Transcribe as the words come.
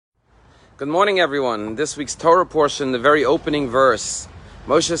Good morning, everyone. In this week's Torah portion, the very opening verse,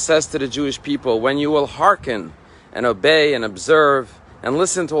 Moshe says to the Jewish people, when you will hearken and obey and observe and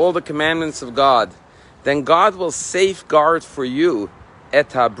listen to all the commandments of God, then God will safeguard for you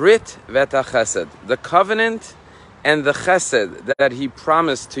et habrit vet chesed, the covenant and the chesed that he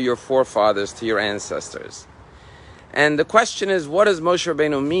promised to your forefathers, to your ancestors. And the question is, what does Moshe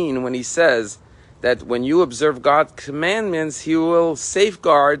Rabbeinu mean when he says that when you observe God's commandments, he will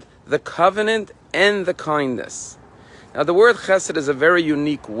safeguard the covenant and the kindness? Now, the word chesed is a very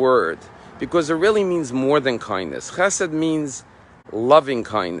unique word because it really means more than kindness. Chesed means loving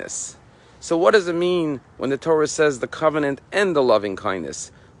kindness. So what does it mean when the Torah says the covenant and the loving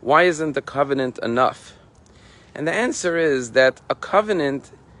kindness? Why isn't the covenant enough? And the answer is that a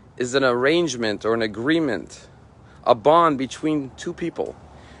covenant is an arrangement or an agreement, a bond between two people.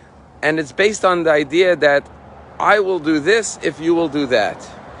 And it's based on the idea that I will do this if you will do that.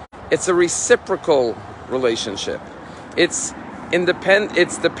 It's a reciprocal relationship. It's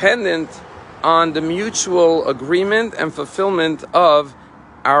dependent on the mutual agreement and fulfillment of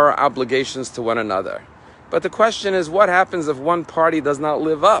our obligations to one another. But the question is, what happens if one party does not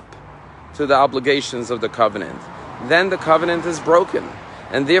live up to the obligations of the covenant? Then the covenant is broken,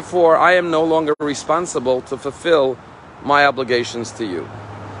 and therefore I am no longer responsible to fulfill my obligations to you.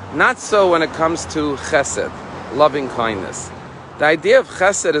 Not so when it comes to chesed, loving kindness. The idea of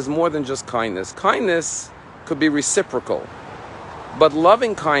chesed is more than just kindness. Kindness could be reciprocal, but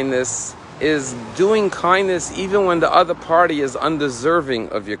loving kindness is doing kindness even when the other party is undeserving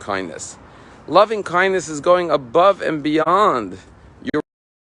of your kindness. Loving kindness is going above and beyond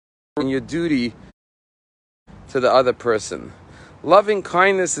your duty to the other person. Loving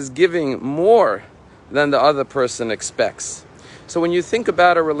kindness is giving more than the other person expects. So when you think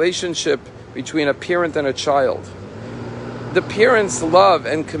about a relationship between a parent and a child, the parent's love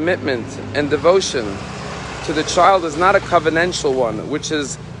and commitment and devotion to the child is not a covenantal one, which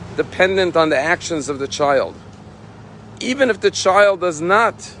is dependent on the actions of the child. Even if the child does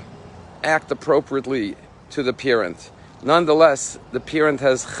not act appropriately to the parent, nonetheless, the parent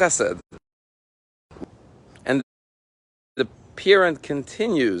has chesed. And the parent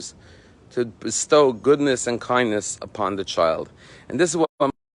continues to bestow goodness and kindness upon the child. And this is what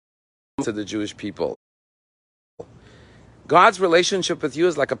I'm to the Jewish people. God's relationship with you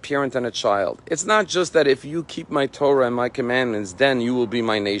is like a parent and a child. It's not just that if you keep my Torah and my commandments, then you will be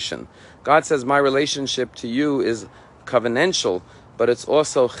my nation. God says my relationship to you is covenantal, but it's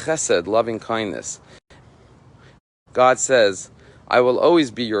also chesed, loving kindness. God says, I will always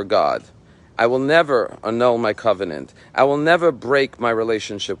be your God. I will never annul my covenant. I will never break my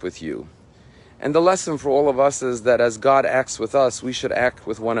relationship with you. And the lesson for all of us is that as God acts with us, we should act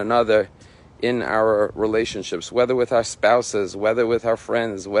with one another in our relationships, whether with our spouses, whether with our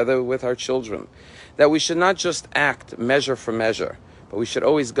friends, whether with our children. That we should not just act measure for measure, but we should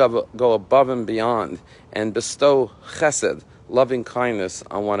always go above and beyond and bestow chesed, loving kindness,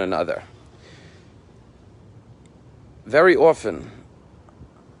 on one another. Very often,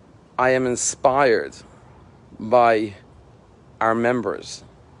 I am inspired by our members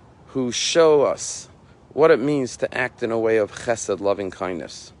who show us what it means to act in a way of chesed, loving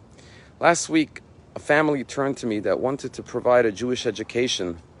kindness. Last week, a family turned to me that wanted to provide a Jewish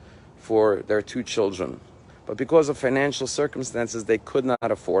education for their two children, but because of financial circumstances, they could not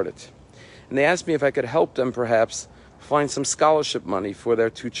afford it. And they asked me if I could help them perhaps find some scholarship money for their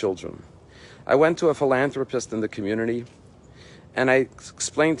two children. I went to a philanthropist in the community, and I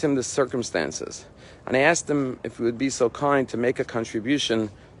explained to him the circumstances. And I asked him if he would be so kind to make a contribution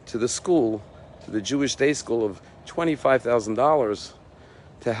to the school, to the Jewish day school, of $25,000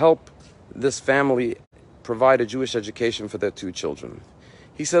 to help this family provide a Jewish education for their two children.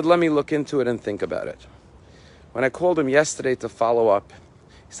 He said, let me look into it and think about it. When I called him yesterday to follow up,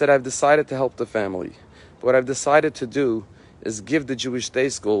 he said, I've decided to help the family. But what I've decided to do is give the Jewish day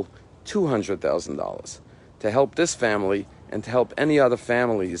school $200,000 to help this family and to help any other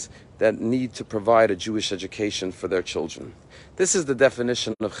families that need to provide a Jewish education for their children. This is the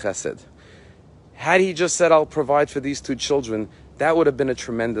definition of chesed. Had he just said, I'll provide for these two children, that would have been a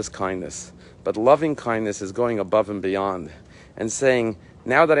tremendous kindness. But loving kindness is going above and beyond and saying,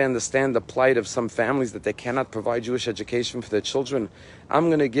 now that I understand the plight of some families that they cannot provide Jewish education for their children, I'm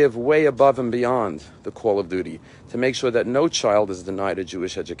going to give way above and beyond the call of duty to make sure that no child is denied a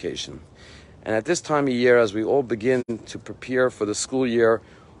Jewish education. And at this time of year, as we all begin to prepare for the school year,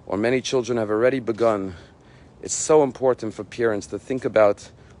 or many children have already begun, it's so important for parents to think about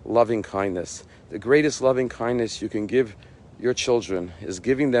loving kindness. The greatest loving kindness you can give your children is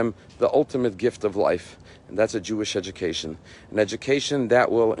giving them the ultimate gift of life. and that's a Jewish education. An education that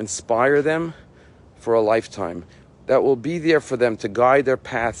will inspire them for a lifetime, that will be there for them to guide their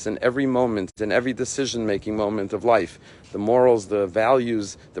paths in every moment, in every decision-making moment of life. The morals, the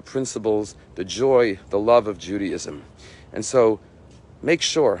values, the principles, the joy, the love of Judaism. And so, make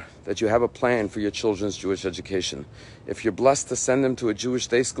sure that you have a plan for your children's Jewish education. If you're blessed to send them to a Jewish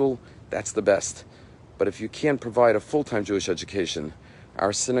day school, that's the best. But if you can't provide a full-time Jewish education,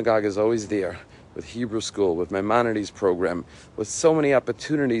 our synagogue is always there, with Hebrew school, with Maimonides program, with so many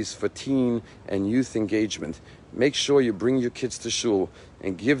opportunities for teen and youth engagement. Make sure you bring your kids to shul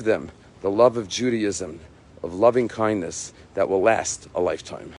and give them the love of Judaism, of loving kindness that will last a lifetime.